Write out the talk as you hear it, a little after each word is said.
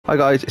Hi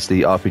guys, it's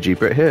the RPG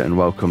Brit here, and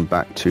welcome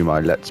back to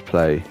my Let's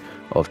Play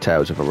of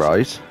Tales of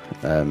Arise.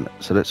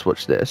 So let's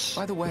watch this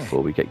By the way,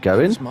 before we get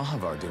going. How's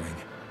Mahavar doing?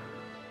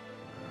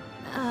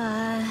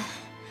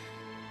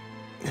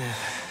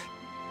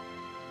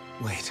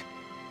 Wait,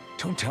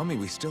 don't tell me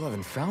we still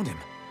haven't found him.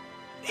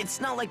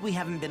 It's not like we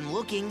haven't been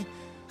looking.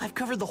 I've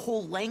covered the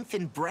whole length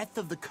and breadth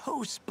of the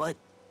coast, but...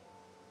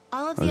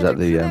 All of Oh, the is that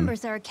other the, crew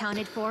members are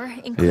accounted for,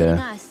 including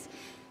yeah. us.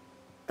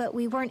 But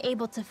we weren't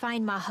able to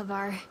find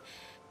Mahavar.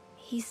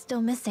 He's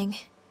still missing.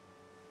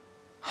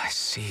 I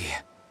see.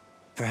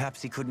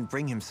 Perhaps he couldn't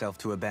bring himself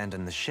to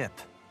abandon the ship.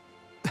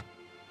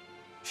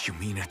 You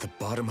mean at the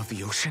bottom of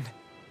the ocean?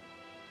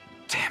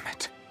 Damn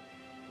it.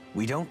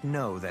 We don't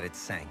know that it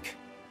sank.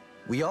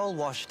 We all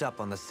washed up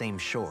on the same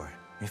shore.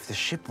 If the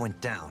ship went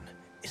down,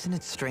 isn't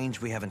it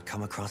strange we haven't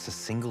come across a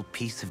single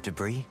piece of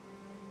debris?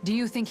 Do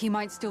you think he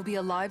might still be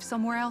alive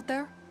somewhere out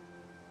there?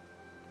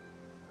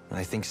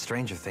 I think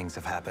stranger things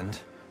have happened.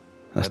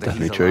 That's Whether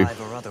definitely he's true.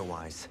 alive or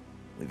otherwise,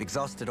 we've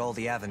exhausted all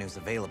the avenues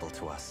available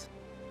to us.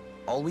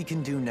 All we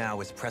can do now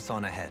is press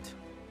on ahead.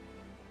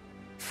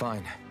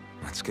 Fine,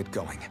 let's get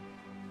going.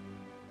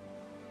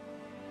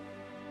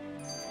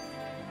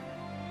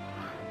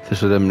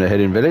 Thistledom, the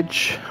hidden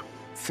village.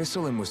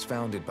 Thistlelim was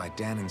founded by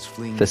Danan's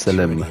fleeing Thistlelim,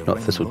 tyranny of not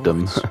Renan Thistledom.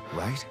 lords,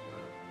 right?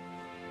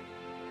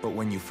 But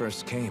when you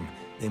first came,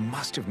 they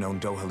must have known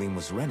Dohalim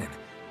was Renan.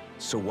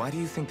 So why do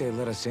you think they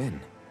let us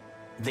in?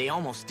 They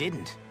almost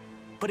didn't.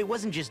 But it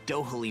wasn't just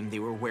Dohalim they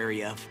were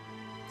wary of.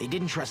 They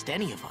didn't trust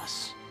any of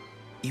us.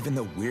 Even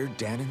though we're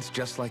Danans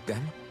just like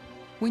them?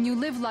 When you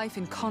live life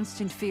in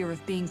constant fear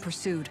of being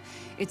pursued,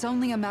 it's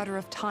only a matter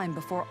of time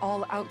before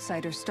all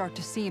outsiders start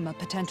to seem a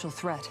potential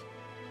threat.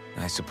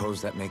 I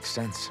suppose that makes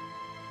sense.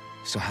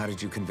 So how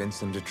did you convince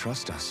them to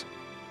trust us?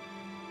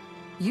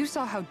 You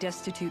saw how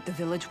destitute the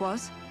village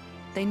was?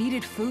 They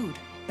needed food,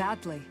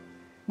 badly.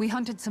 We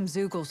hunted some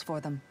Zeugles for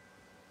them.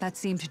 That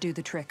seemed to do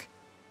the trick.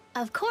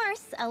 Of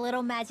course, a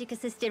little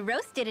magic-assisted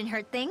roast didn't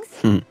hurt things.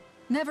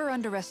 Never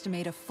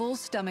underestimate a full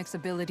stomach's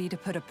ability to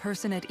put a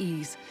person at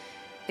ease.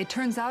 It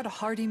turns out a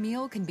hearty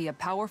meal can be a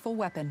powerful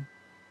weapon.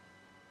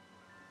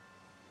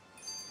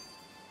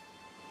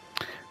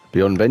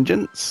 Beyond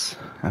Vengeance.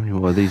 How many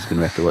more of these are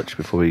going to have to watch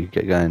before we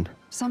get going?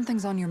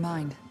 Something's on your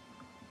mind.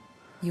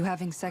 You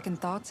having second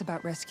thoughts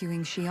about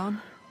rescuing Shion?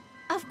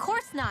 Of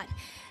course not.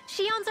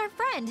 Shion's our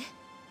friend.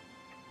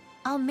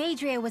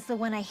 Almeidrea was the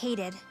one I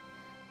hated.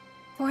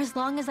 For as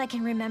long as I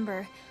can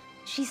remember,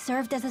 she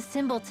served as a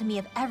symbol to me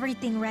of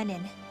everything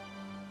Renan.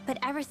 But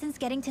ever since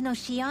getting to know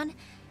Shion,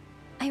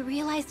 I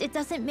realized it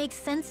doesn't make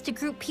sense to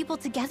group people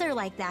together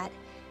like that.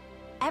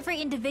 Every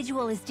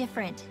individual is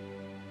different.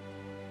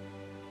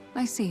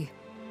 I see.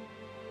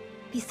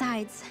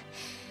 Besides,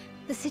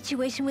 the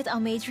situation with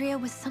Almeidrea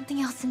was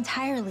something else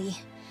entirely.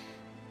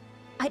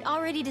 I'd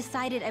already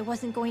decided I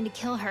wasn't going to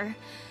kill her,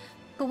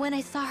 but when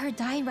I saw her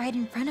die right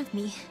in front of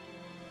me,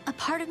 a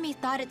part of me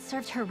thought it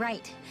served her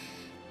right,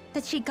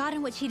 that she'd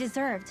gotten what she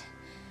deserved.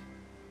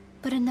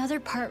 But another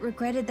part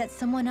regretted that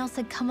someone else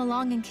had come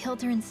along and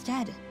killed her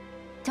instead.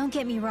 Don't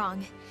get me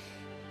wrong.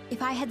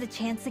 If I had the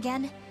chance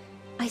again,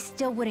 I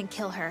still wouldn't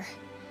kill her.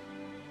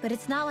 But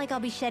it's not like I'll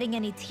be shedding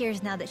any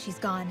tears now that she's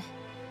gone.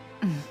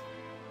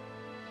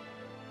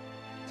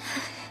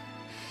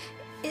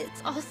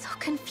 It's all so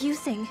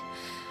confusing.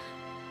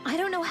 I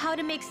don't know how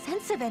to make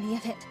sense of any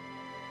of it.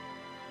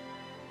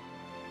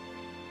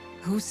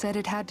 Who said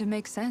it had to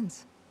make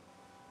sense?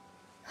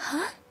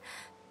 Huh?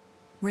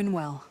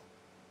 Rinwell,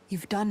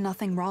 you've done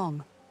nothing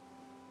wrong.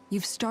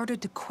 You've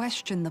started to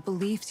question the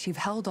beliefs you've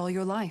held all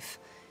your life.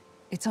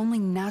 It's only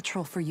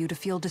natural for you to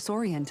feel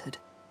disoriented.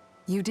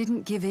 You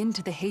didn't give in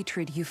to the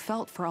hatred you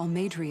felt for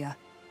Almeidrea.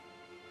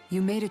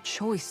 You made a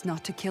choice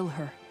not to kill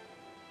her.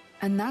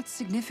 And that's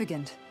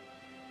significant,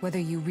 whether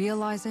you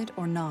realize it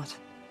or not.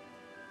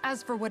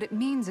 As for what it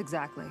means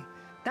exactly,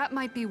 that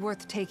might be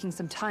worth taking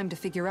some time to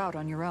figure out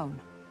on your own.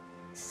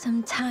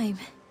 Some time.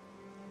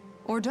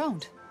 Or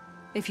don't,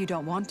 if you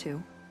don't want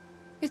to.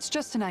 It's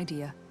just an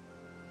idea.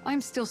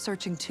 I'm still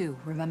searching too,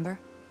 remember?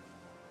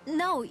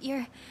 No,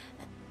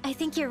 I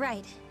think you're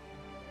right.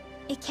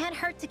 It can't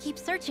hurt to keep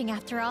searching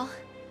after all.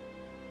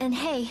 And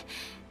hey,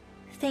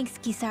 thanks,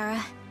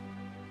 Kisara.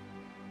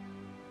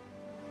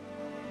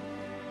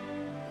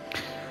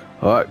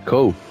 Alright,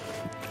 cool.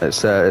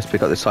 Let's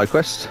pick up this side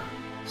quest.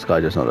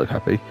 Sky does not look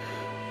happy.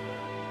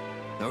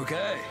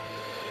 Okay.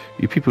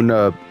 You people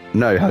know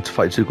how to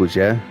fight Zeugles,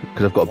 yeah?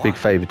 Because I've got a big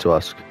favour to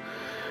ask.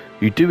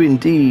 You do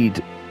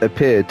indeed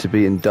appear to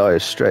be in dire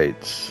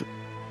straits.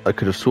 I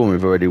could have sworn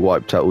we've already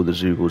wiped out all the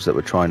Zeugles that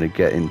were trying to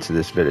get into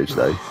this village,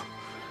 though.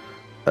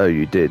 Oh,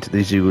 you did.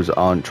 These Zeugles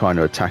aren't trying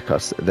to attack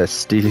us. They're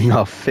stealing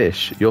our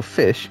fish. Your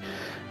fish?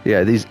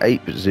 Yeah, these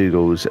ape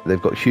Zeugles,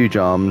 they've got huge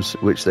arms,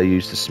 which they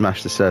use to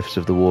smash the surface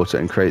of the water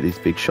and create these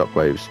big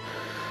shockwaves.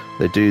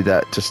 They do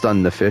that to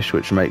stun the fish,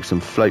 which makes them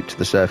float to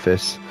the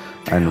surface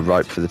and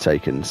ripe for the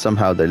taking.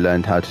 Somehow they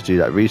learned how to do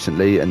that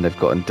recently, and they've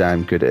gotten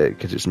damn good at it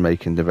because it's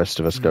making the rest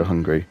of us go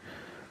hungry.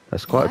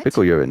 That's quite a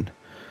pickle you're in.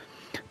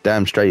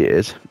 Damn straight it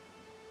is.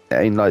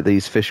 ain't like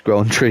these fish grow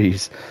on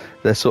trees.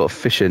 They're sort of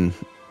fishing.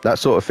 That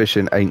sort of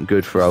fishing ain't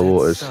good for our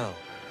waters. So?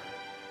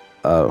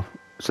 Oh,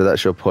 so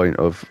that's your point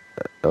of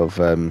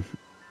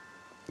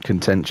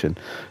contention.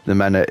 The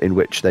manner in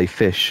which they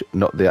fish,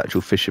 not the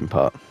actual fishing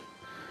part.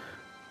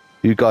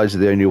 You guys are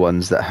the only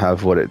ones that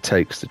have what it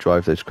takes to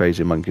drive those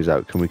crazy monkeys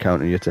out. Can we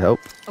count on you to help?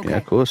 Okay. Yeah,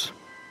 of course.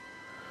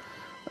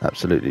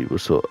 Absolutely. We'll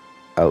sort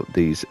out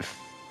these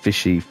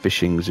fishing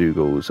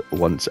zoogles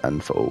once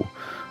and for all.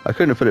 I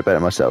couldn't have put it better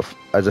myself.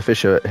 As a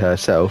fisher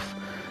herself,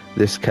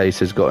 this case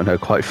has gotten her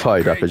quite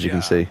fired up, as you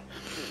can see.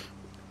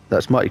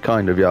 That's mighty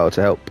kind of Jarl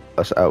to help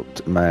us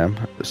out, ma'am.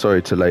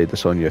 Sorry to lay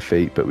this on your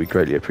feet, but we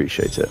greatly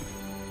appreciate it.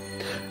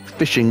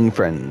 Fishing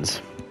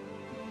friends.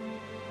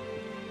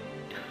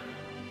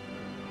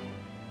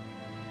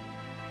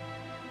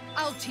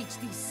 I'll teach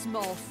these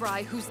small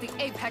fry who's the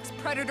apex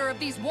predator of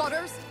these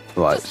waters.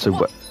 Right, Just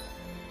so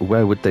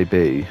where would they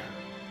be?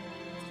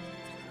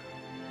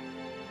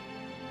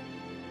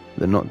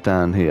 They're not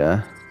down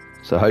here,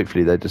 so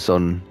hopefully they're just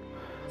on.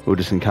 We'll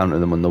just encounter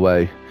them on the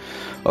way.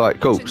 All right,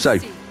 cool. So,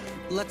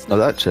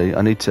 actually,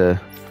 I need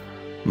to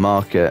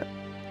mark it,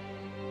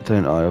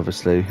 don't I?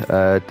 Obviously.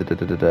 I'll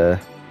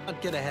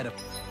get ahead of.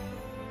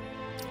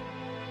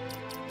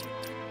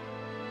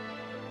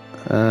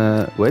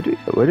 Where do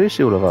we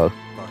see all of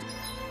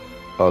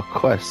our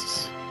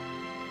quests?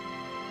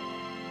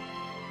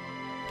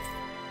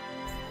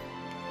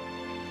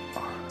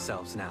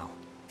 Selves now.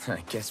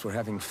 I guess we're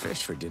having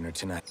fish for dinner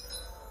tonight.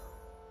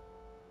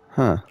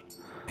 Huh.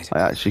 I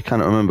actually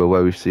cannot remember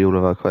where we see all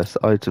of our quests.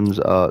 Items,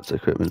 arts,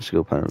 equipment,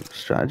 skill panel,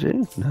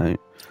 strategy? No.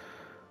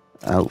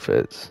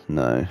 Outfits?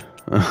 No.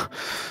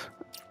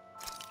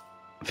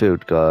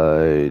 Field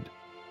guide?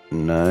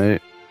 No.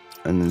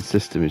 And then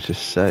system is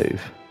just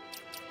save.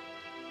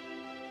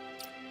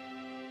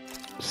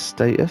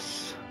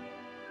 Status?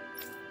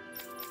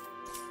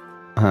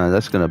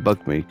 That's going to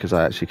bug me because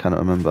I actually cannot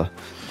remember.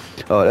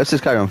 Alright, let's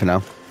just carry on for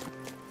now.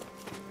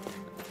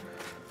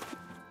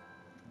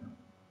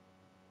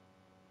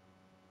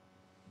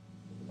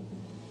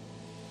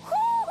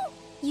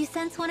 You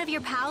sense one of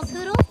your pals,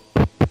 Hootle?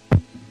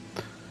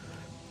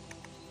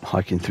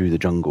 Hiking through the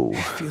jungle.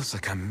 Feels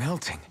like I'm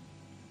melting.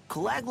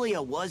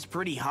 Calaglia was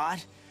pretty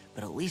hot,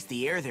 but at least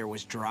the air there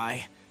was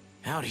dry.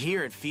 Out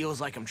here, it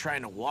feels like I'm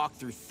trying to walk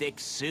through thick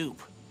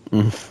soup.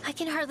 I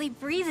can hardly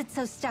breathe, it's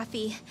so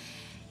stuffy.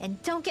 And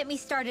don't get me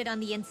started on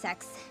the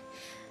insects.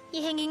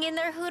 You hanging in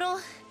there, Hootle?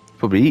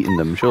 Probably eating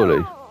them,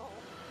 surely.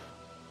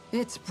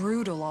 It's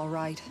brutal, all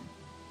right.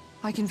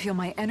 I can feel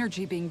my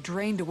energy being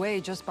drained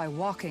away just by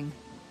walking.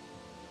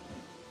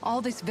 All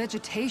this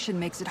vegetation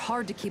makes it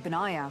hard to keep an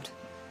eye out.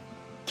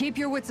 Keep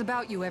your wits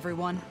about you,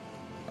 everyone.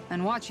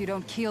 And watch you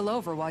don't keel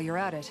over while you're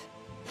at it.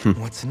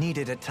 What's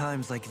needed at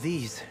times like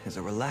these is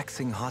a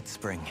relaxing hot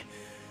spring.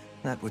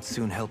 That would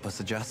soon help us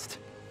adjust.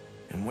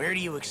 And where do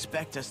you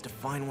expect us to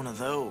find one of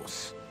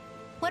those?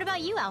 What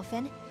about you,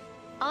 Alphen?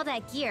 All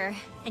that gear,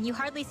 and you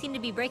hardly seem to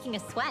be breaking a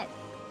sweat.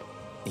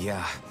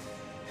 Yeah,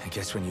 I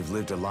guess when you've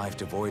lived a life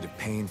devoid of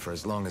pain for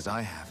as long as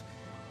I have,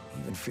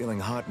 even feeling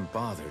hot and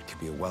bothered can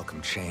be a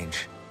welcome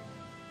change.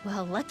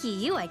 Well, lucky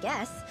you, I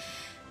guess.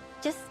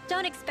 Just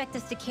don't expect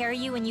us to carry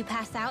you when you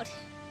pass out.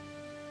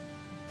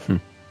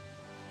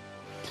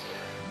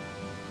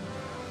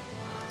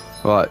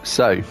 Right,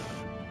 so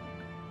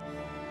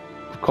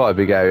quite a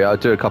big area. I'll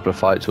do a couple of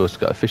fights. Also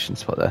got a fishing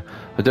spot there.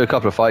 I'll do a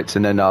couple of fights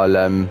and then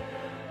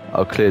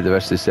I'll clear the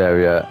rest of this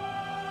area.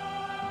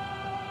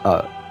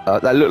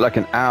 That looked like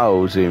an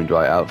owl zoomed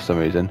right out for some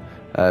reason,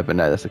 but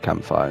no, that's a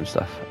campfire and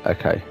stuff.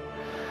 Okay,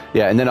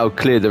 yeah, and then I'll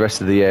clear the rest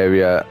of the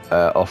area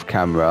off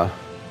camera.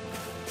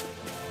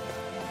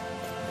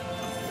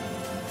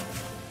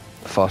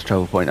 Fast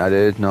travel point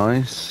added,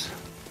 nice.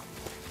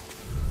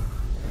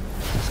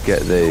 Let's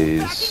get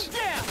these.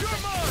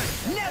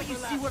 Now you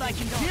see what I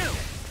can do!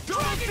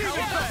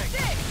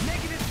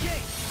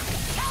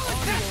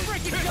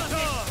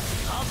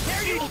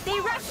 If they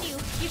rush you,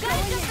 you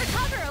gotta just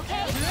recover,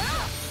 okay?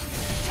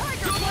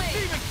 Tiger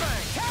Blade!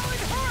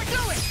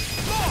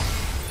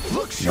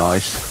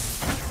 Nice.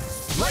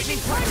 Lightning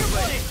Tiger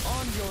Blade!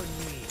 On your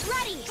knees.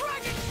 Ready!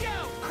 Dragon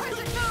Shout!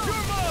 Crescent Moon!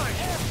 You're mine!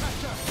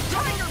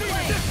 Tiger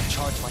Blade! A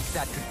charge like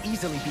that could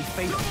easily be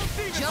fatal.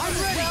 Just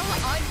ready!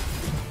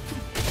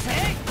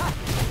 Hey!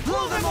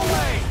 Blow them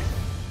away!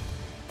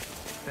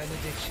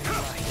 Benediction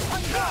light.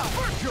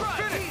 You're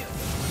finished!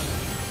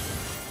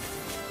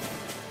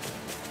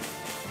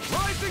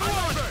 Rising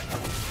Water!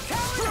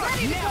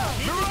 Ready to go!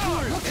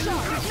 Look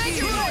sharp! Make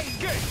it right!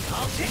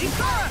 I'll take it!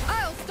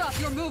 I'll stop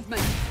your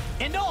movement!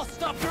 And I'll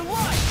stop your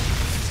life!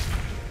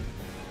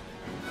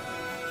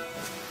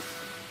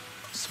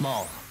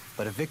 Small,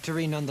 but a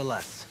victory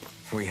nonetheless.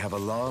 We have a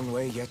long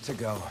way yet to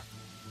go.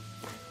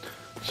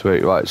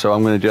 Sweet, right, so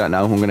I'm going to do that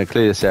now. I'm going to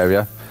clear this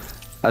area.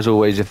 As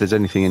always, if there's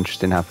anything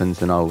interesting happens,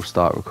 then I'll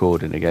start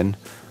recording again.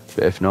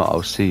 But if not,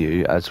 I'll see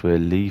you as we're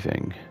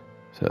leaving.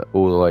 So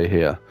all the way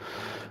here.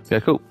 Yeah,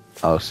 cool.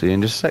 I'll see you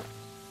in just a sec.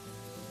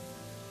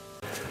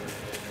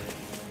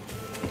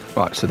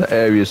 Right, so the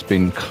area's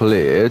been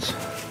cleared.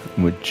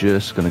 And we're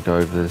just going to go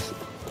over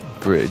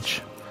bridge,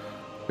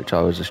 which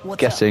I was just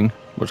What's guessing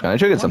was going to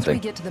trigger Once something. we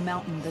get to the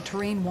mountain, the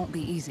terrain won't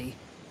be easy.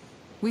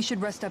 We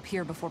should rest up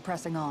here before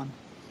pressing on.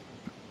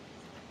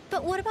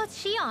 But what about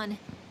Shion?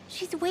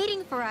 She's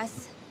waiting for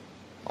us.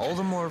 All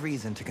the more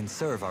reason to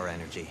conserve our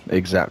energy.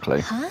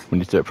 Exactly. Huh? We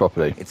need to do it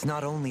properly. It's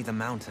not only the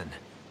mountain.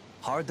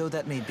 Hard though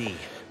that may be,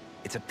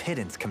 it's a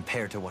pittance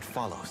compared to what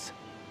follows.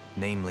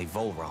 Namely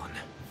Volron.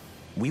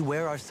 We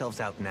wear ourselves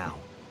out now,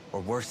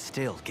 or worse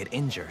still, get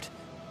injured.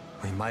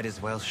 We might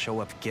as well show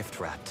up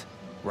gift-wrapped.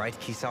 Right,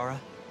 Kisara?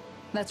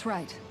 That's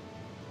right.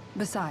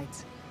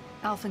 Besides,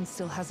 Alphen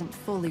still hasn't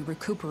fully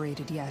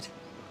recuperated yet.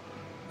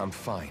 I'm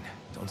fine.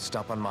 Don't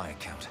stop on my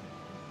account.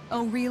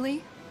 Oh,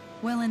 really?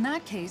 Well, in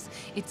that case,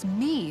 it's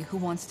me who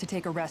wants to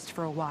take a rest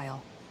for a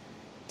while.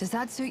 Does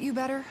that suit you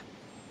better?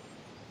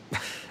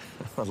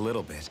 A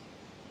little bit.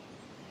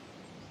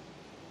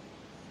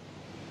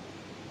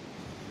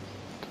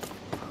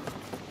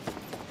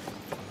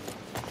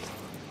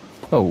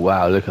 Oh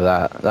wow, look at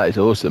that. That is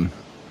awesome.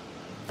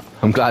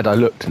 I'm glad I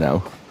looked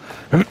now.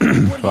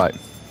 Right.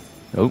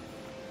 Oh.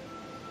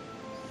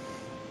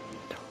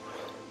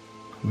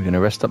 We're going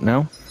to rest up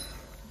now?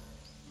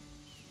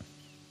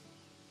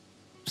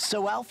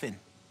 So, Alphen,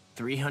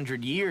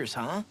 300 years,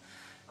 huh?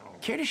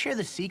 Care to share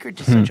the secret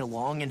to such a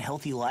long and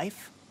healthy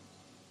life?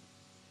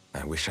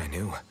 I wish I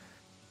knew.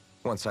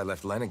 Once I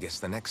left Lenegis,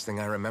 the next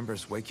thing I remember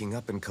is waking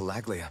up in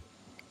Calaglia.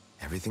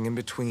 Everything in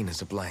between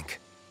is a blank.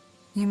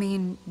 You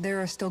mean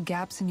there are still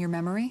gaps in your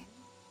memory?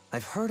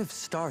 I've heard of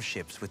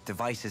starships with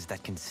devices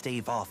that can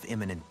stave off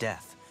imminent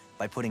death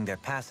by putting their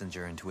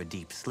passenger into a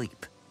deep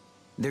sleep.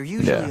 They're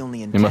usually only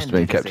he intended must have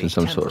been kept as in a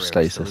some sort of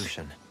temporary stasis.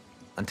 solution,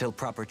 until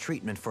proper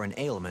treatment for an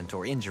ailment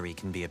or injury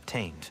can be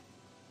obtained.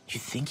 You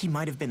think he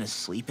might have been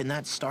asleep in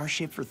that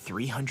starship for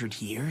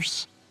 300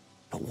 years?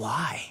 But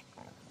why?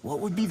 What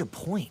would be the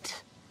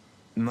point?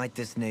 Might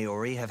this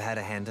Naori have had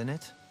a hand in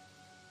it?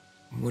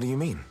 What do you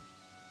mean?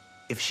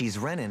 If she's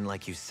Renin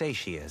like you say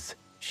she is,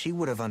 she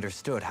would have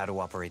understood how to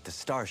operate the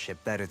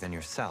starship better than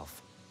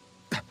yourself.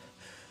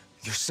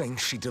 You're saying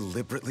she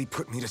deliberately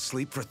put me to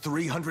sleep for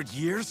 300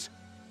 years?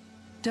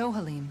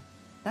 Dohalim,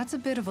 that's a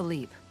bit of a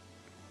leap.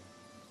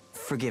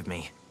 Forgive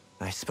me.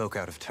 I spoke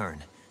out of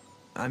turn.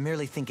 I'm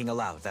merely thinking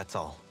aloud, that's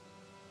all.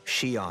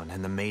 Shion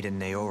and the maiden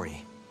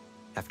Naori.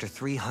 After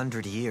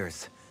 300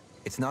 years,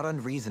 it's not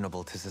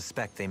unreasonable to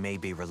suspect they may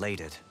be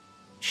related.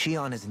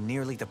 Shion is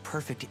nearly the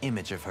perfect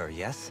image of her,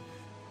 yes?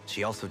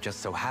 She also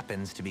just so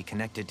happens to be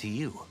connected to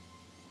you.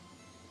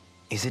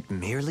 Is it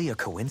merely a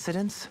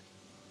coincidence?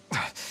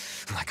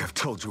 Like I've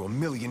told you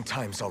 1,000,000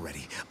 times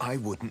already, I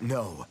wouldn't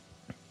know.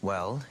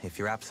 Well, if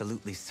you're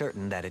absolutely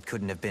certain that it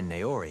couldn't have been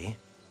Naori,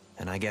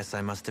 then I guess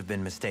I must have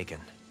been mistaken.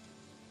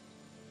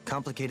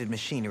 Complicated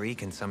machinery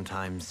can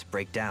sometimes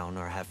break down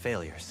or have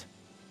failures.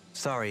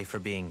 Sorry for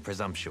being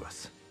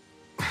presumptuous.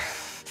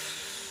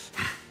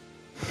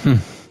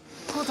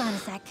 Hold on a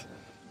sec.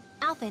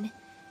 Alphen,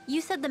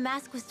 you said the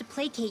mask was to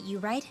placate you,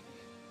 right?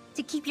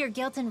 To keep your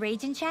guilt and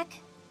rage in check?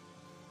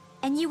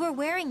 And you were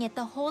wearing it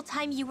the whole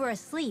time you were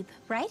asleep,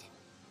 right?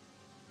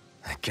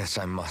 I guess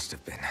I must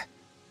have been.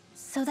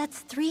 So that's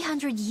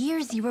 300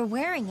 years you were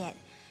wearing it.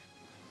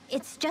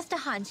 It's just a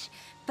hunch,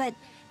 but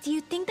do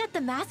you think that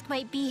the mask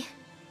might be...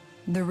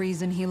 The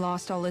reason he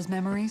lost all his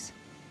memories?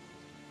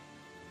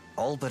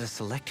 All but a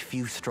select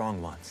few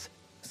strong ones,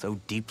 so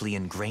deeply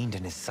ingrained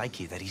in his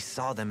psyche that he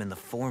saw them in the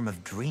form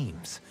of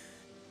dreams.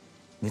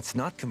 It's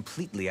not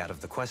completely out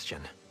of the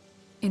question.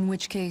 In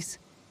which case,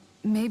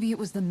 maybe it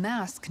was the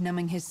mask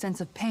numbing his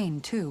sense of pain,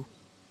 too.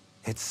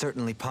 It's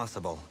certainly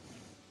possible.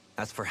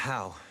 As for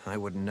how, I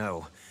wouldn't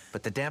know,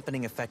 but the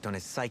dampening effect on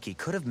his psyche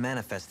could have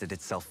manifested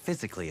itself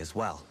physically as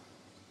well.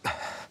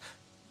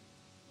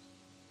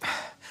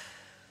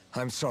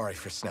 I'm sorry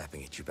for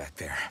snapping at you back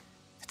there.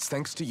 It's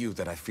thanks to you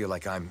that I feel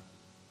like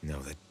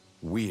that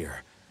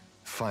we're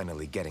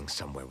finally getting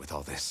somewhere with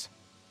all this.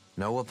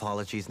 No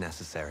apologies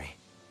necessary.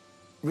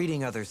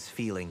 Reading others'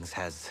 feelings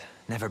has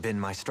never been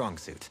my strong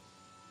suit.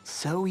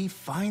 So he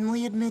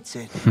finally admits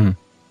it. I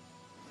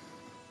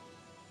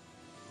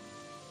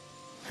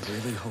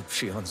really hope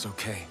Shion's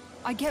okay.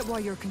 I get why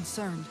you're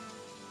concerned,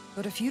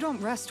 but if you don't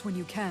rest when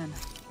you can...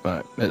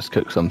 Right, let's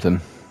cook something.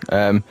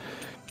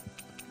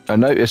 I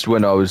noticed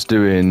when I was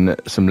doing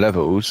some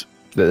levels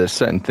that there's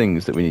certain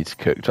things that we need to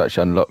cook to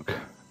actually unlock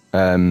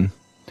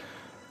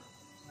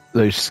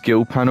those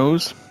skill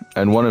panels,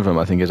 and one of them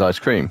I think is ice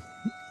cream.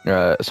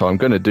 So I'm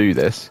going to do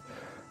this.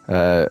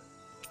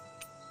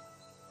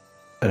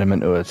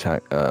 Elemental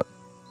attack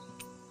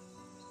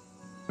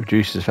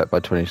reduces effect by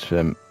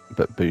 20%,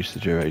 but boosts the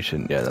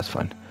duration. Yeah, that's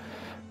fine.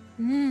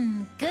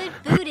 Good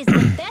food is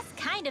the best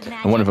kind of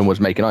magic. And one of them was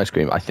making ice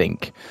cream, I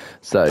think.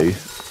 So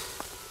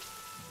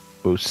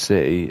we'll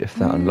see if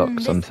that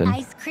unlocks something.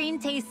 This ice cream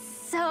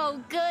tastes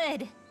so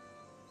good.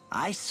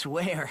 I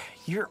swear,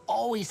 you're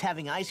always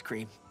having ice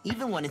cream,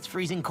 even when it's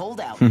freezing cold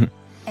out.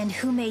 And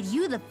who made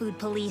you the food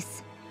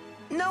police?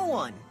 No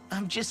one.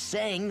 I'm just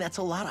saying that's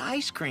a lot of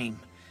ice cream.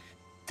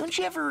 Don't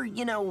you ever,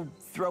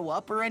 throw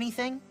up or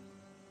anything?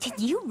 Did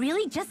you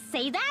really just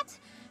say that?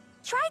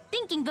 Try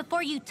thinking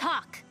before you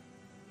talk.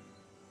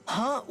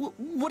 Huh?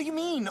 What do you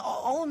mean?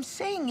 All I'm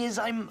saying is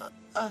I'm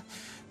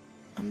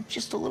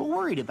just a little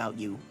worried about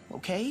you,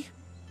 okay?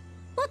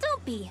 Well,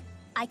 don't be.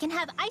 I can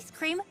have ice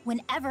cream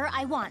whenever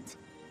I want.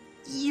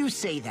 You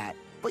say that,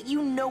 but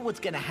you know what's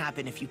gonna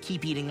happen if you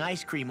keep eating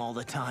ice cream all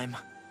the time.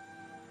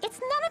 It's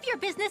none of your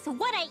business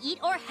what I eat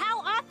or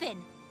how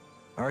often.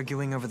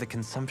 Arguing over the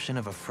consumption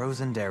of a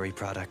frozen dairy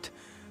product.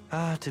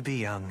 Ah, to be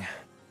young.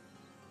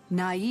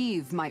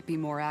 Naive might be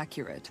more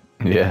accurate.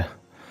 Yeah.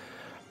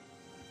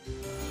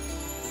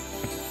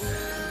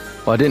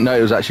 Well, I didn't know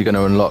it was actually going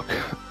to unlock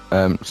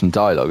some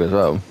dialogue as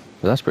well.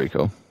 But that's pretty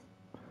cool.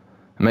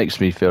 It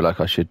makes me feel like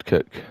I should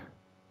cook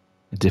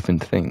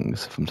different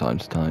things from time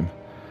to time.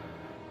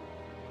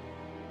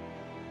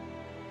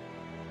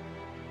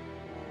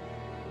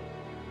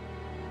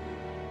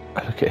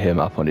 Look at him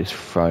up on his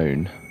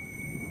throne.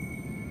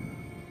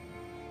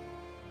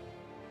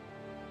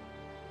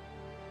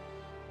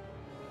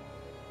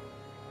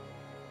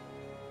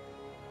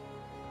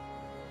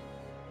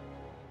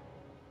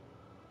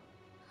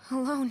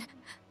 Alone.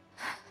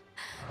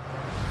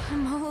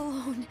 I'm all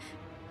alone.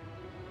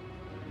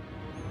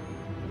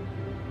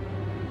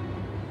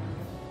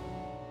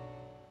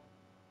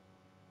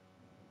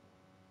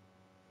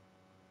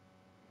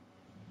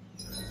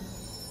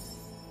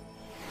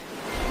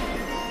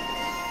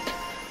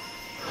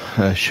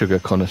 Sugar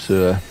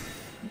connoisseur.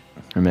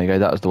 And there you go,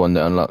 that was the one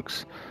that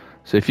unlocks.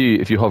 So if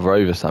you hover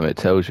over some, it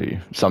tells you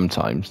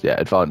sometimes, yeah,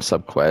 advanced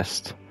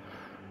subquest,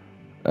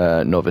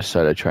 novice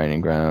solo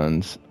training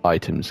grounds,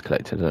 items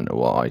collected. I don't know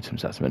what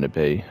items that's meant to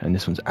be. And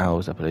this one's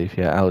owls, I believe.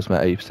 Yeah, owls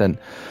met 80%.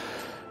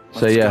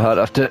 So Let's yeah, go. I'd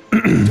have to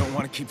Don't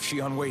want to keep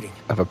Shion waiting.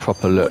 have a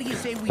proper look What do you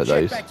say we at check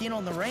those. back in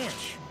on the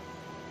ranch?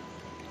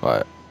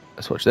 Right,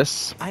 let's watch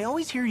this. I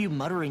always hear you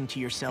muttering to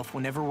yourself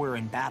whenever we're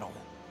in battle.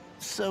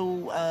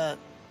 So,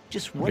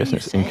 just I'm what do guessing you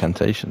it's say?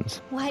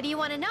 incantations. Why do you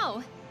want to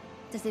know?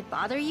 Does it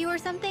bother you or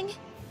something?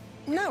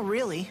 Not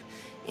really.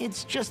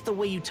 It's just the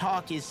way you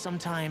talk is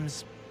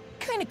sometimes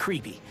kind of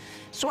creepy.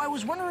 So I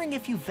was wondering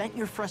if you vent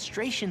your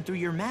frustration through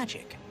your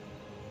magic.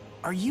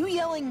 Are you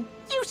yelling,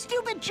 "You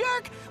stupid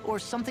jerk," or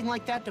something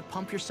like that to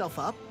pump yourself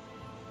up?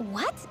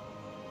 What?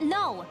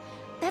 No,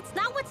 that's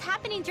not what's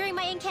happening during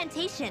my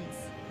incantations.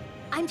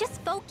 I'm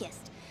just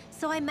focused,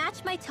 so I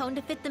match my tone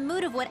to fit the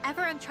mood of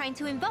whatever I'm trying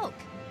to invoke.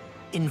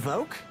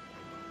 Invoke?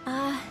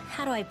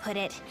 How do I put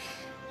it?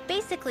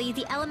 Basically,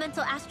 the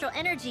elemental astral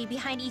energy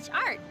behind each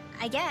art,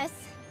 I guess.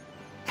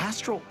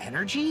 Astral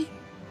energy?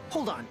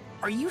 Hold on.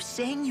 Are you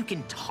saying you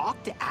can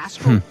talk to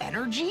astral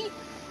energy?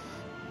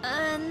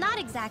 Not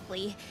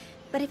exactly.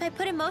 But if I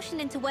put emotion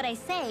into what I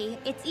say,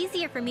 it's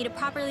easier for me to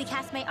properly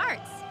cast my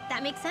arts.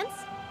 That makes sense?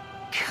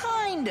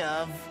 Kind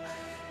of.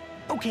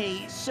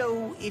 Okay,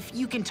 so if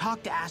you can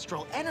talk to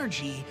astral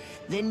energy,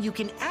 then you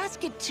can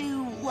ask it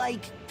to,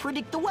 like,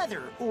 predict the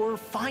weather or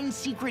find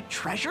secret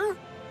treasure?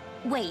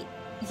 Wait,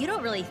 you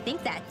don't really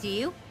think that, do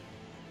you?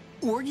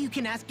 Or you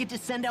can ask it to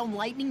send down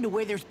lightning to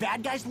where there's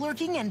bad guys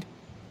lurking and...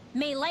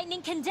 May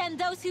lightning condemn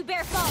those who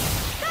bear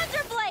false.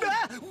 Thunderblade!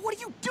 Ah, what are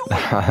you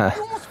doing?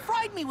 You almost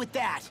fried me with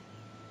that!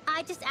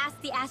 I just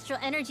asked the astral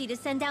energy to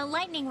send down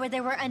lightning where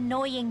there were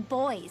annoying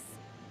boys.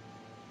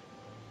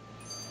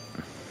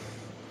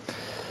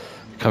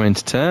 Coming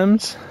to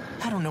terms?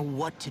 I don't know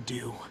what to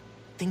do.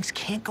 Things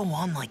can't go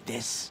on like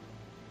this.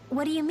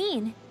 What do you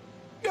mean?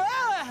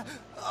 Ah!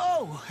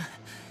 Oh,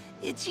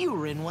 it's you,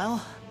 Rinwell.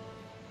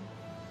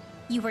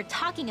 You were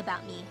talking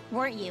about me,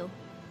 weren't you?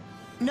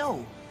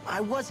 No,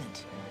 I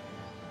wasn't.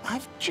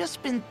 I've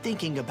just been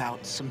thinking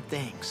about some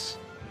things.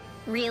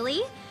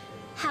 Really?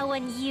 How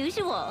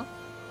unusual.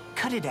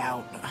 Cut it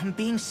out. I'm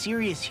being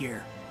serious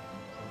here.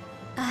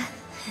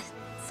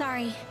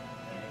 Sorry.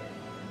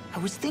 I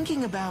was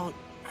thinking about...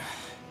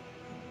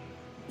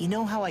 You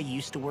know how I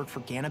used to work for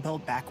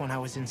Ganabelt back when I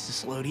was in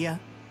Cyslodia?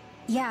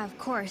 Yeah, of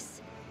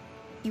course.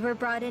 You were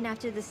brought in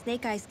after the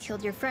Snake Eyes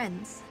killed your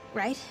friends,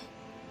 right?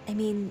 I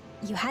mean,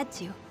 you had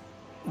to.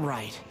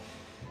 Right.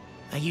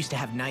 I used to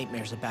have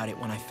nightmares about it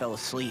when I fell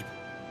asleep.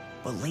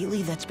 But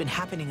lately that's been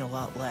happening a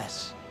lot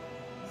less.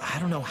 I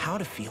don't know how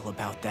to feel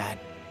about that.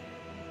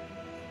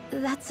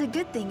 That's a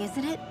good thing,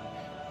 isn't it?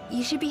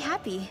 You should be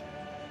happy.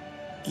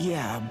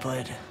 Yeah,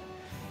 but...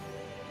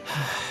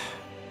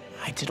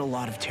 I did a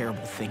lot of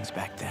terrible things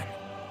back then.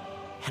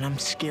 And I'm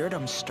scared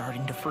I'm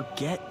starting to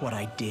forget what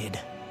I did.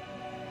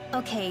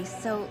 Okay,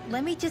 so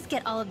let me just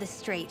get all of this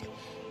straight.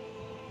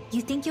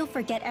 You think you'll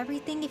forget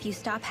everything if you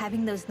stop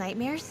having those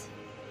nightmares?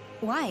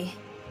 Why?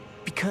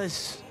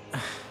 Because...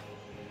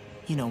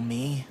 You know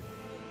me.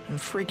 I'm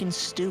freaking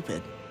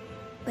stupid.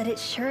 But it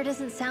sure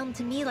doesn't sound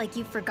to me like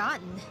you've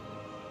forgotten.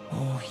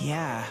 Oh,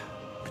 yeah.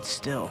 But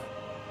still.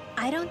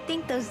 I don't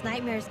think those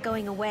nightmares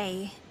going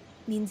away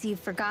means you've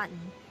forgotten.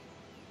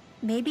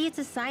 Maybe it's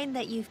a sign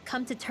that you've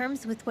come to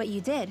terms with what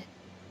you did.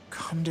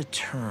 Come to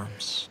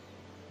terms?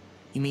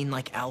 You mean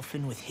like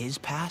Alphen with his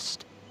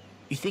past?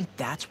 You think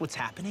that's what's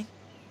happening?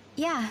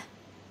 Yeah,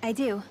 I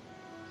do.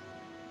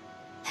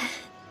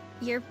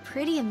 You're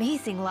pretty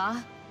amazing, Law.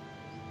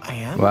 I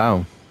am?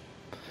 Wow.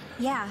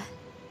 Yeah.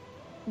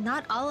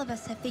 not all of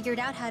us have figured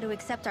out how to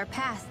accept our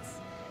pasts.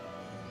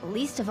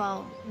 Least of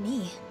all,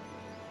 me.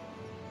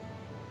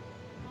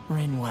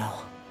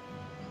 Rinwell.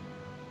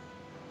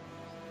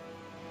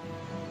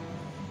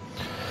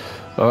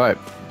 Alright,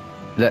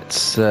 let's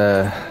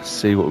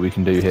see what we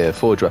can do here.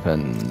 Forge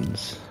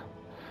weapons.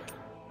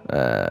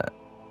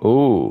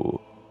 Oh,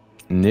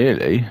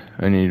 nearly.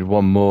 I need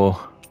one more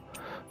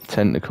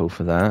tentacle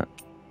for that.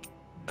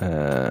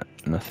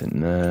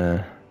 Nothing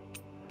there.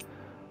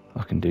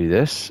 I can do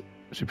this.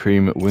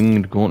 Supreme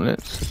Winged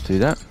Gauntlets. Let's do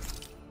that.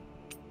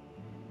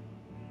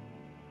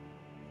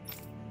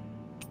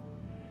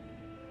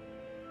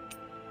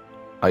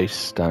 Ice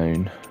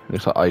Stone.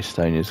 Looks like Ice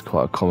Stone is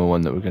quite a common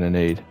one that we're going to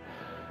need.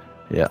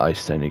 Yeah, Ice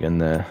Stone again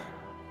there.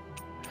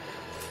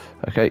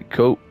 Okay,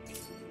 cool.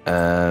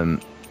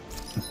 Let's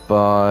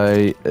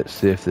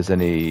see if there's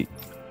any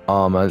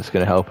armor that's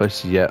going to help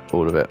us. Yeah,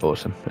 all of it.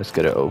 Awesome. Let's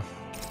get it all.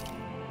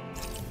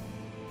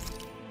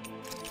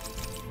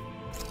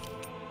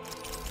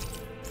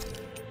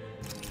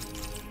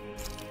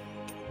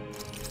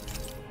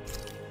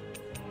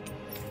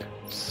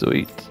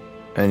 Sweet.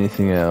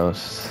 Anything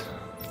else?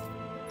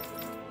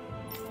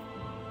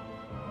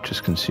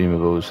 Just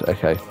consumables.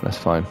 Okay, that's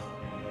fine.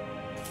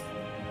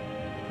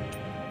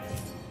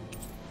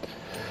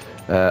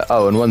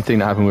 Oh, and one thing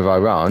that happened with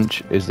our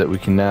ranch is that we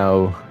can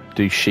now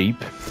do sheep,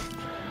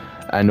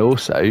 and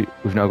also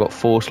we've now got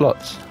 4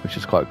 slots, which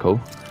is quite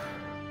cool.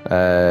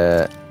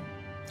 I'm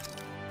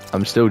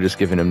still just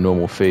giving them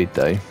normal feed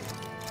though.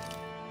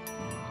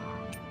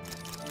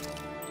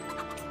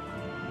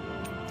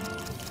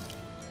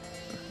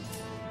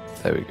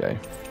 There we go.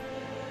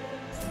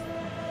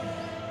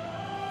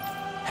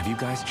 Have you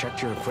guys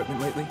checked your equipment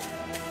lately?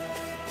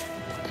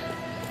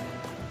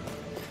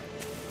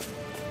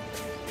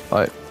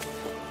 Right.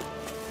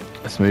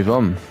 Let's move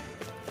on.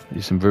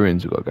 There's some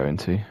ruins we've got to go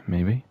into,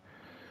 maybe.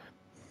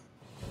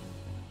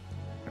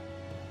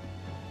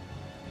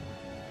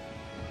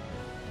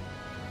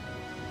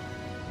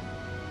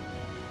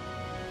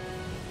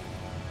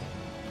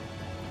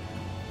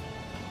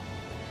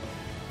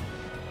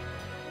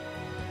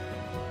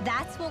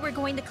 That's what we're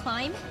going to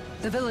climb?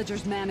 The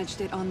villagers managed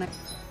it on their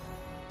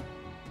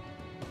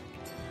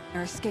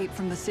escape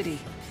from the city.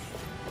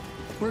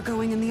 We're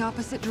going in the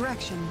opposite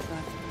direction,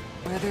 but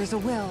where there's a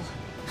will...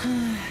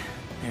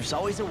 There's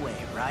always a way,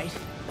 right?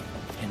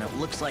 And it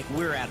looks like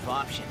we're out of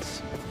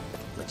options.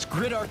 Let's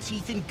grit our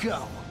teeth and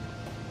go.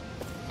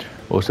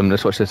 Awesome,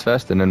 let's watch this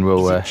first and then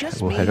we'll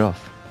head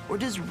off. Or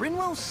does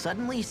Rinwell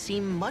suddenly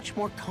seem much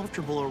more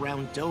comfortable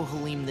around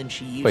Dohalim than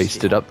she used to? Wait, he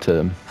stood up to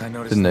them, I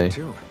noticed didn't that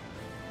he? too.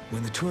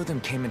 When the two of them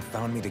came and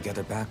found me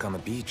together back on the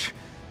beach,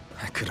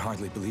 I could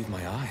hardly believe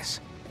my eyes.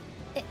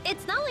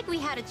 It's not like we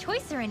had a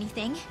choice or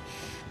anything.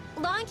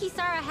 Law and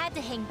Kisara had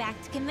to hang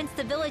back to convince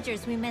the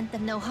villagers we meant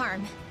them no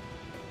harm.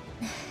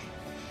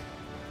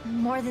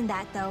 More than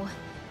that, though.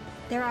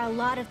 There are a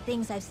lot of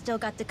things I've still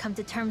got to come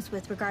to terms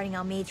with regarding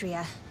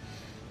Almeidrea.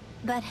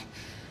 But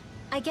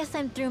I guess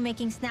I'm through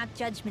making snap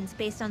judgments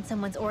based on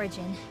someone's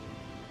origin.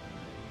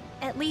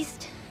 At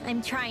least,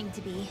 I'm trying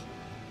to be.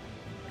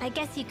 I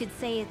guess you could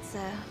say it's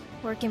a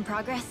work in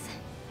progress.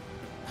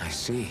 I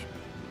see.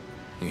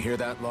 You hear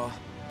that, Law?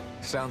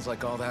 Sounds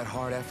like all that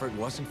hard effort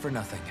wasn't for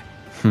nothing.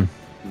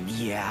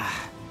 Yeah.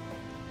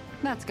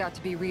 That's got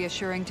to be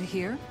reassuring to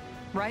hear.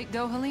 Right,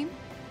 Dohalim?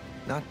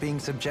 Not being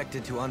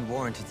subjected to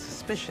unwarranted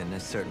suspicion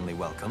is certainly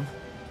welcome.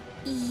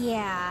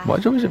 Yeah. Why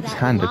does he always have his that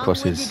hand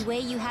across his long-winded way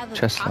you have of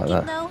chest like talking,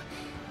 that? though,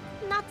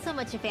 not so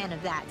much a fan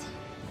of that.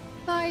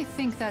 I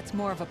think that's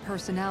more of a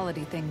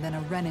personality thing than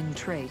a Renin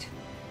trait.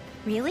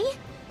 Really?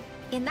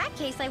 In that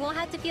case, I won't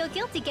have to feel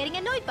guilty getting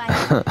annoyed by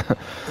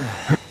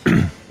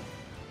it.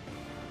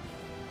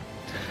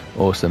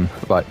 Awesome.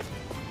 Right.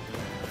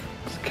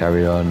 Let's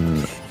carry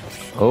on.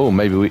 Oh,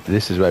 maybe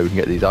this is where we can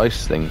get these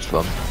ice things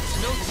from.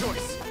 No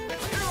choice.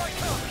 Here I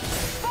come.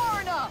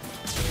 Far enough.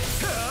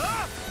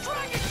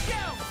 Dragon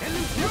Shout. And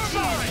you're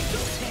mine.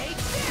 Take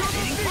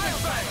fire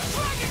back.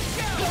 Dragon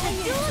Shout. It's a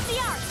duel of the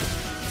arts.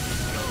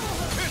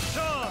 It's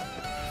on.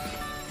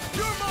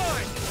 You're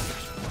mine.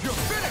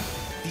 You're finished.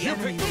 The You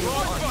enemy picked the will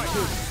wrong want fight.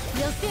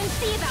 You'll soon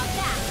see about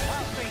that.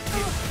 I'll thank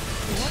you.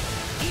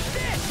 Eat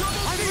this.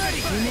 I'm ready.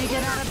 We may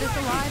get out of this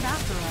alive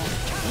after all.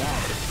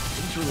 Yeah.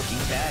 Things were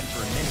looking bad for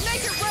a minute.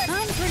 Make it red.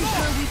 I'm pretty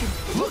sure we can...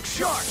 Look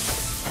sharp.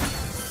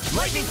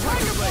 Lightning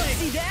Tiger Blade.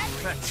 See that?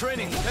 That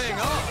training's paying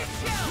off.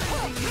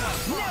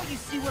 Now you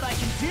see what I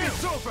can do.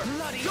 It's over.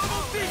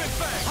 Double Demon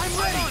Fang. I'm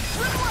ready.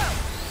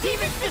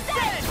 Demons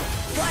descend!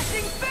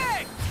 Flashing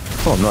Fang!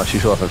 Oh, I'm not actually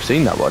sure if I've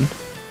seen that one.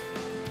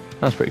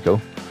 That's pretty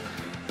cool.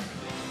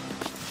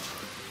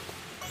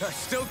 I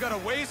still got a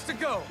ways to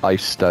go.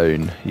 Ice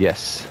Stone,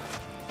 yes.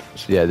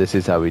 So yeah, this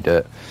is how we do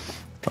it.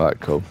 Alright,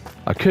 cool.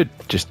 I could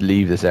just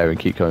leave this area and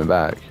keep coming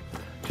back,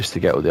 just to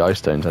get all the ice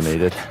stones I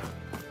needed.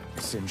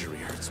 This injury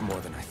hurts more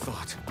than I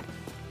thought.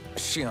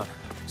 Shion,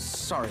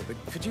 sorry, but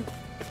could you...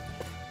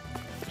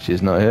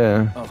 She's not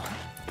here. Oh.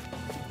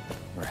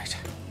 Right.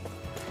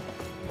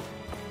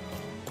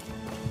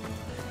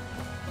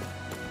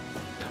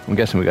 I'm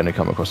guessing we're going to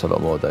come across a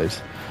lot more of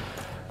those.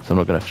 So I'm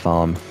not going to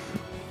farm.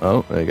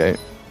 Oh, there you go.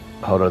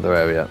 Whole other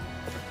area. An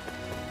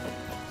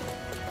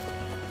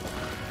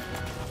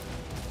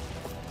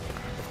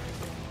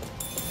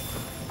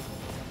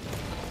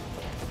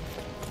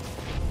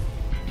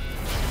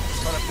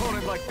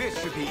opponent like this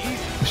should be easy.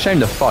 It's a shame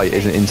the fight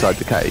isn't inside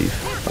the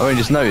cave. I only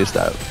just noticed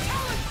that.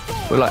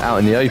 We're like out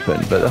in the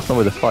open, but that's not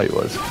where the fight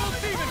was.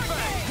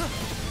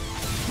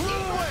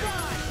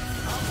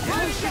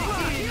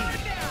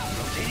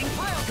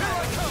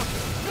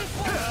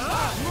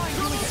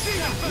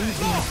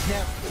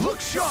 Look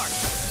sharp!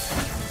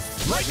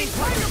 Lightning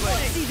Tiger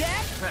Blade! See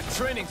that? That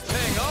training's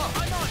paying off!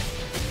 I'm on it!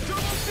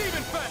 Double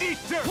Demon Fang! Eat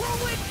dirt!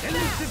 Whirlwind!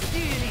 Elusive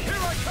Deity! Here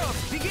I come!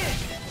 Begin!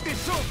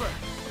 It's over!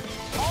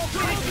 All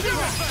Double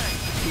Demon Fang!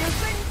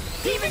 Piercing!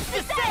 Demon's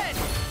Descent!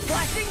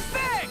 Flashing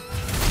Fang!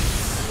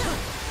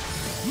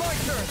 My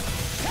turn!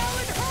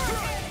 Talon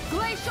Hurricane!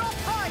 Glacial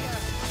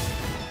Fire!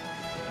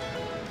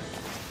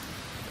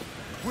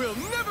 We'll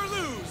never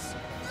lose!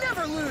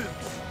 Never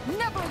lose!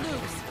 Never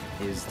lose!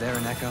 Is there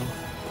an echo?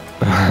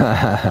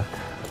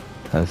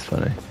 That's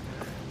funny.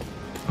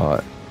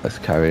 Alright, let's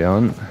carry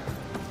on.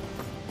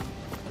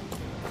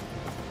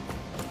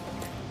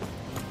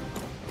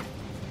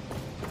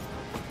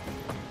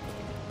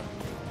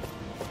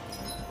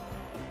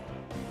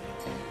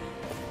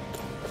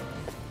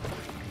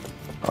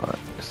 Alright,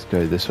 let's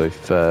go this way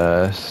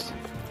first.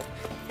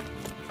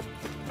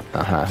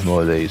 Aha,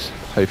 more of these.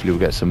 Hopefully we'll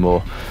get some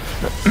more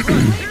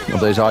of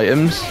those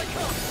items.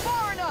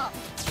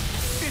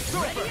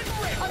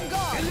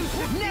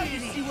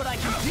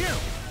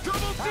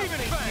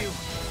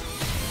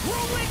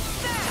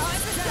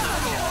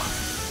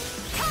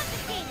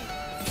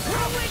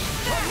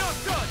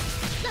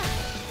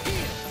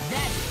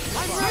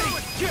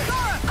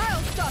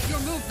 I'll stop your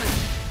movement.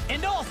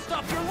 And I'll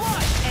stop your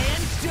life.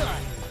 And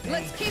done.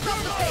 Let's keep up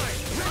the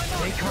pace.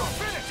 Stay calm.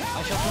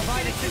 I shall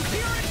provide assistance.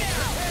 Here and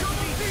now.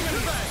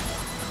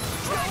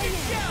 Dragon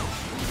down.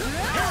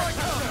 Here I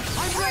come.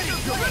 I'm ready.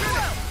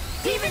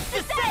 Demon's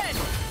Descent.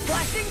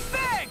 Flashing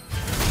Fang.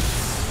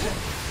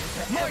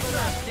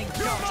 Everlasting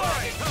dark.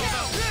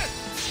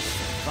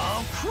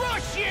 I'll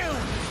crush you.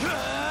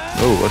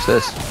 Oh, what's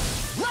this?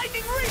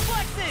 Lightning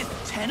reflexes.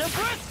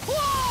 Tenebrous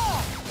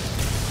claw.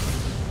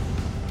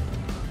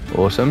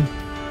 Awesome.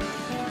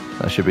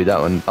 That should be that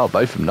one. Oh,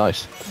 both of them,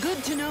 nice.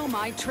 Good to know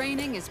my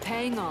training is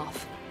paying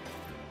off.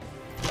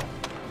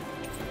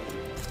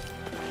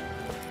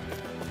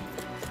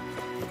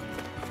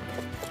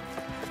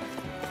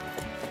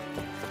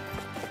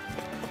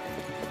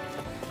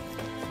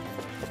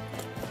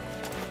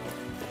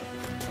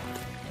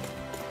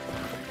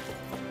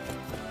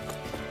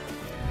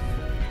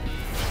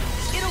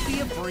 It'll be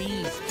a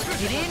breeze.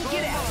 Get in,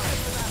 get out.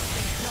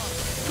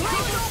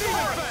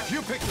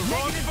 You picked the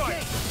wrong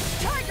fight!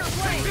 Tiger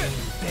Blade.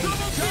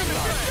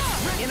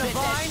 In a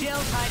vine.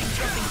 Shells hiding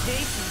something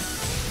tasty.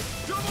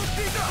 Double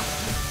Demon!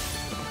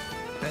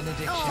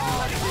 Benediction.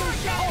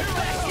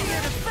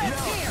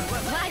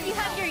 Glad you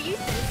have your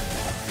uses.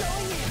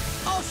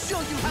 I'll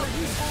show you how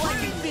useful I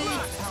can be.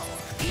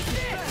 Eat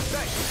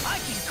this. I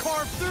can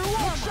carve through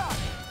armor.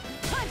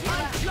 I'm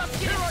just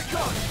Here I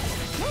come!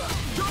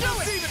 Double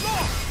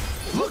Demon!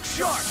 Look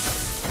sharp!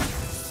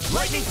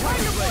 Lightning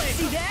Tiger Blade.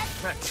 See that?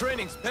 That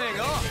training's paying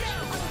off!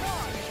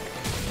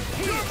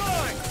 You're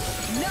mine!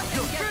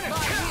 Nothing gets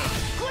by me.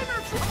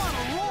 Glimmer, I'm on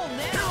a roll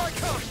Here now. I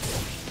come!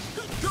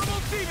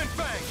 Double Demon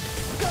Fang!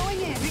 Going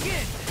in.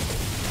 Begin.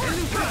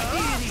 Elusive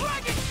Deity.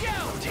 Dragon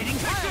Shout. Rotating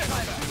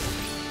Pile.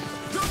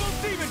 Double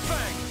Demon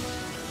Fang!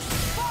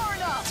 Far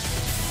enough.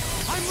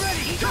 I'm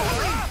ready. Go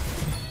up.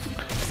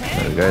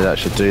 There we go, that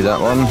should do that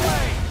one.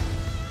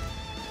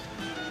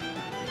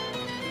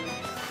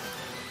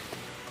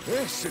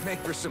 This should make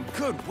for some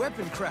good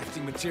weapon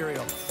crafting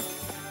material.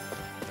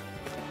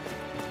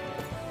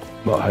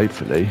 Well,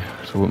 hopefully.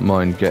 So I wouldn't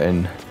mind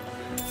getting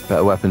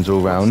better weapons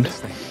all round.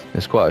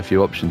 There's quite a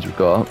few options we've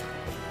got.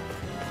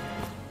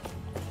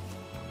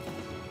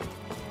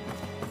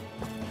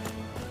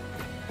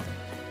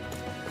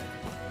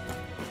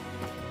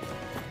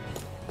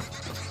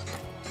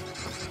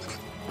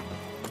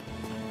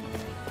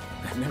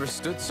 I've never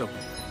stood so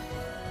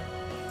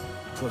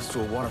close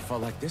to a waterfall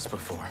like this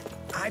before.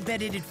 I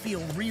bet it'd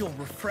feel real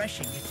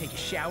refreshing to take a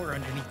shower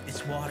underneath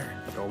this water.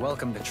 You're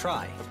welcome to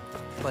try.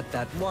 But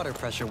that water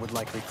pressure would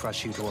likely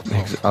crush you to a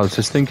pulp. I was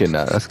just thinking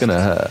that. That's gonna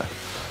hurt.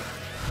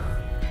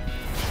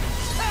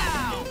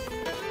 Ow.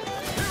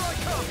 Here I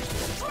come.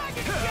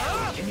 Dragon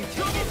Shout. Can you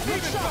take it?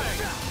 Big shot.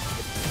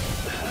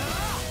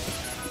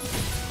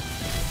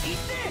 Eat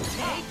this.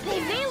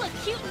 They may look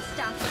cute and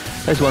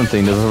stuff. There's one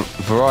thing, the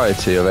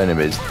variety of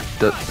enemies,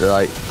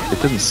 like,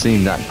 it doesn't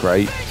seem that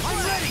great.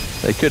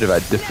 They could have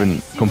had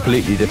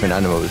completely different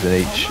animals in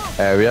each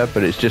area,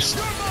 but it's just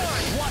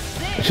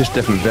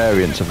different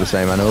variants of the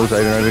same animals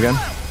over and over again.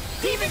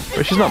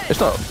 Which is it's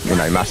not, you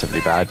know,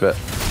 massively bad, but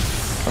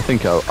I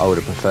think I would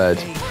have preferred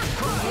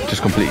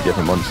just completely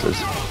different monsters.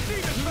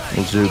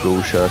 Or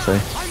Zoogle, shall I say.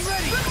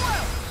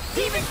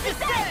 Demon's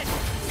Descent.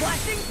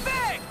 Flashing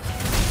Fang.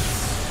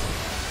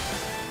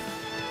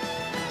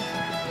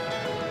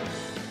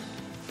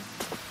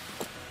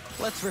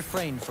 Let's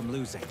refrain from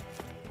losing.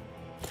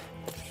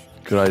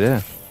 Good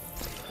idea.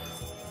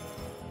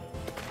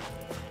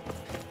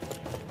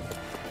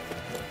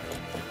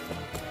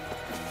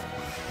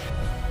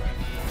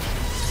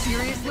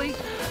 Seriously?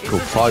 Cool,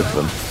 5 of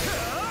them.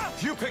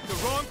 You picked the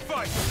wrong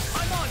fight.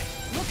 I'm on it.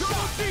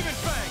 Double Demon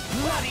Fang.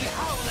 Bloody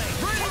Howling.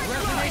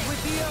 Resonate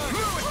with the earth.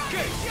 No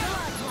escape.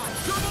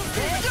 Double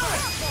Demon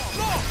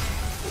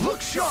Fang.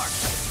 Look sharp.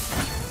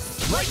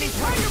 Lightning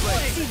Tiger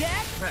Blade. See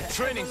that? That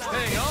training's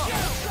paying off.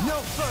 No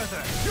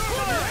further.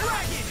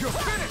 You're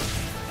finished.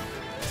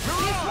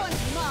 This one's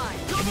mine.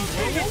 Double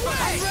Demon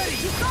Fang. I'm ready.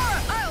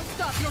 I'll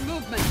stop your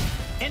movement.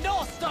 And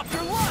I'll stop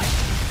your life!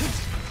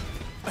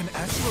 An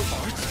astral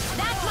art?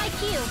 That's my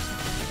cue.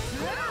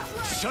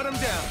 Shut him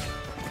down.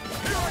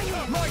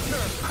 My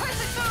turn.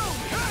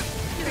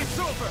 It's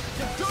over.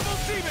 Double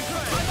Demon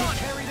Fang. I'm on.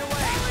 Carried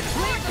away.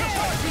 Leave the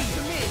party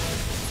to me.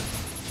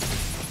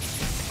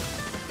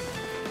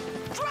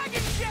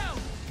 Dragon Shout!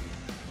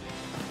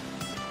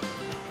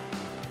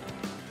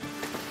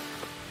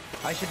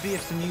 I should be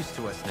of some use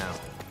to us now.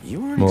 You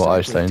weren't More exactly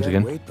ice stains dead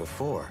again. weight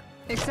before.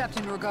 Except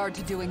in regard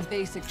to doing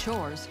basic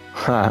chores.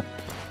 Ha.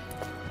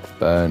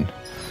 Burn.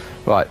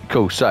 Right,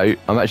 cool. So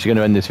I'm actually going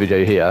to end this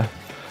video here.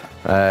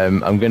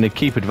 I'm going to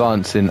keep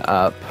advancing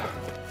up.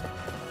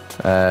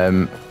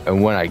 And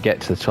when I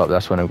get to the top,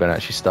 that's when I'm going to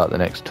actually start the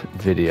next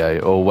video,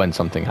 or when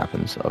something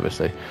happens,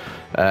 obviously.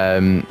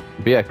 But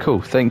yeah,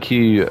 cool. Thank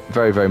you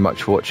very, very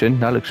much for watching.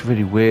 That looks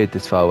really weird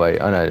this far away.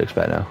 I know it looks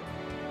better now.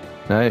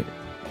 No, you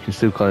can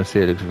still kind of see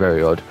it looks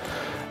very odd.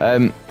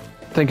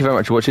 Thank you very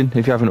much for watching.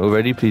 If you haven't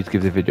already, please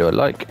give the video a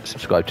like,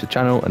 subscribe to the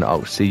channel, and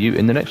I'll see you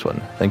in the next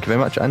one. Thank you very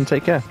much, and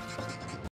take care.